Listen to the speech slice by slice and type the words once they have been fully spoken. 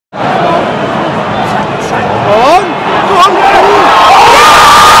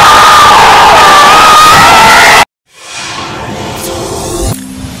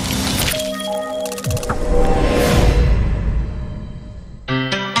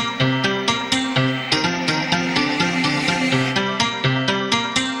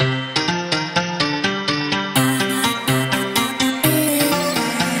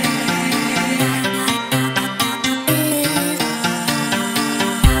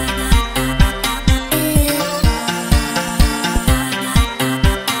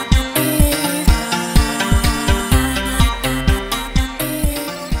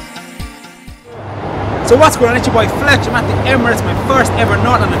So what's going on? It's your boy Fletch. I'm at the Emirates, my first ever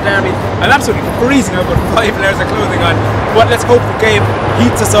North London derby. I'm absolutely freezing. I've got 5 layers of clothing on. But let's hope the game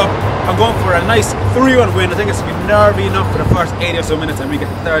heats us up. I'm going for a nice 3-1 win. I think it's going to be nervy enough for the first 80 or so minutes and we get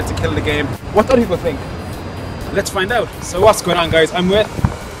the third to kill the game. What do people think? Let's find out. So what's going on, guys? I'm with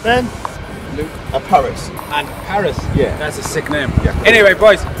Ben, Luke, and Paris. and Paris. Yeah. That's a sick name. Yeah. Anyway,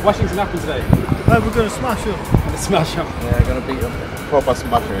 boys, what's going to happen today? We're going to smash them. The smash up. Yeah, going to beat them. Proper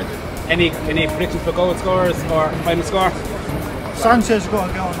smashing. Any predictions for goal scorers or final score? Sanchez got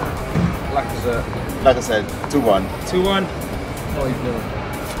to go on there. Like I said, 2-1. 2-1.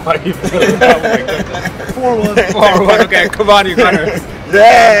 5-0. 4-1. 4-1. Okay, come on, you Gunners.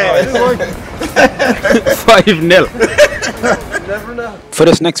 Yeah! 5-0. Never know. For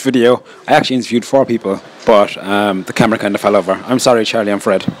this next video, I actually interviewed 4 people, but the camera kind of fell over. I'm sorry, Charlie, I'm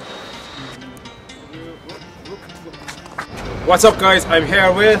Fred. What's up, guys? I'm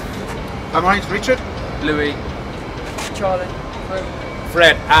here with... My name's Richard. Louis. Charlie.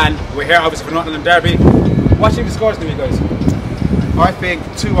 Fred. And we're here obviously for North London derby. What do you think the score's going to be, guys? I think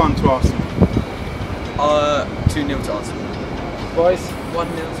 2-1 to Arsenal. 2-0 to Arsenal. Boys?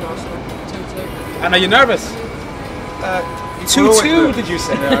 1-0 to Arsenal. 2-2. And are you nervous? 2-2, did you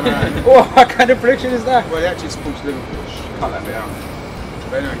say? Yeah, I know. Oh, what kind of prediction is that? Well, he actually supports Liverpool. Can't let me out.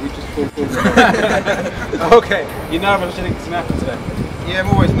 But anyway, he just pulled Okay, you're nervous. What do you think is going to happen today? Yeah, I'm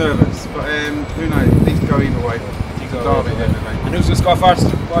always nervous, but who knows? These go either way. Derby, anyway. And who's going to score first,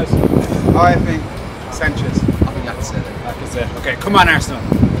 boys? I think Sanchez. I think that's it. That's it. Okay, come on, Arsenal.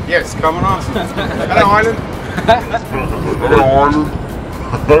 Yes, come on, Arsenal. Hello, Ireland.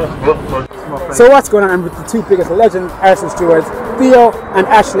 So what's going on? I'm with the 2 biggest legends, Arsenal stewards, Theo and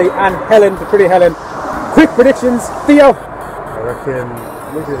Ashley and Helen, the pretty Helen. Quick predictions, Theo. I reckon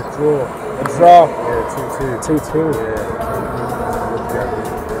maybe a draw. A draw. Yeah, 2-2. 2-2. Yeah.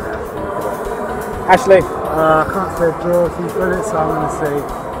 Ashley. I can't say draw if you've got it, so I'm going to say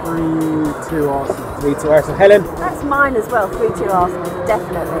 3-2 Arsenal. 3-2 Arsenal. Helen. That's mine as well, 3-2 Arsenal,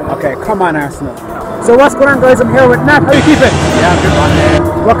 definitely. Okay, come on, Arsenal. So what's going on, guys? I'm here with Nat. How are you keeping? Yeah, good one, yeah.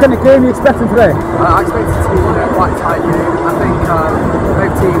 What kind of game are you expecting today? I expect it to be quite tight game. I think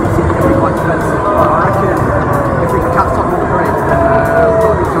both teams are going to be quite defensive. But I reckon if we can catch Tottenham on the break, then we've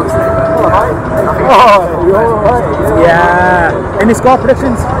got a good chance there. Yeah. Any score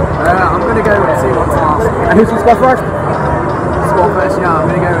predictions? I'm going to go with 2-1 to Arsenal. And who's going to score first? Score first, yeah. I'm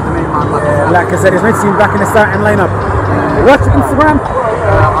going to go with the main man. Like I said, it's nice to see him back in the starting lineup. What's your Instagram?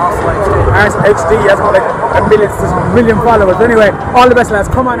 Arsenal HD. Arsenal HD, he has got like a million followers. But anyway, all the best, lads.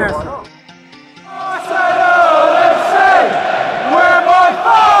 Come on, Arsenal.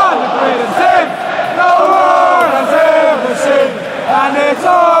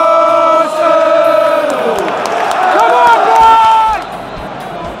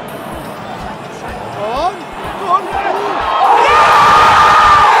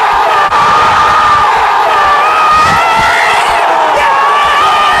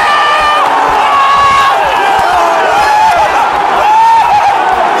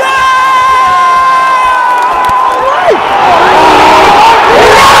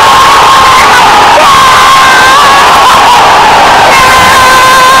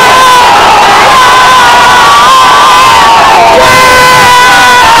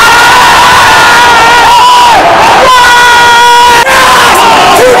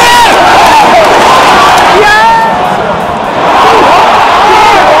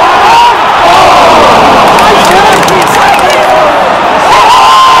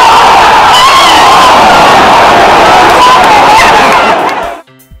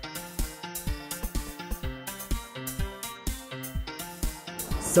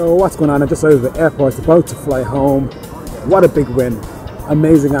 So what's going on? I'm just out of the airport, about to fly home. What a big win.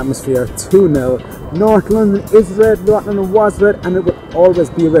 Amazing atmosphere, 2-0. North London is red, North London was red, and it will always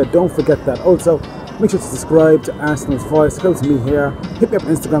be red. Don't forget that. Also, make sure to subscribe to Arsenal's Voice. Go to me here. Hit me up on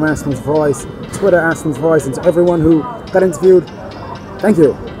Instagram, Arsenal's Voice, Twitter, Arsenal's Voice, and to everyone who got interviewed, thank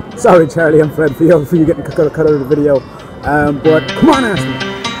you. Sorry, Charlie and Fred, for you getting cut out of the video. But come on, Arsenal.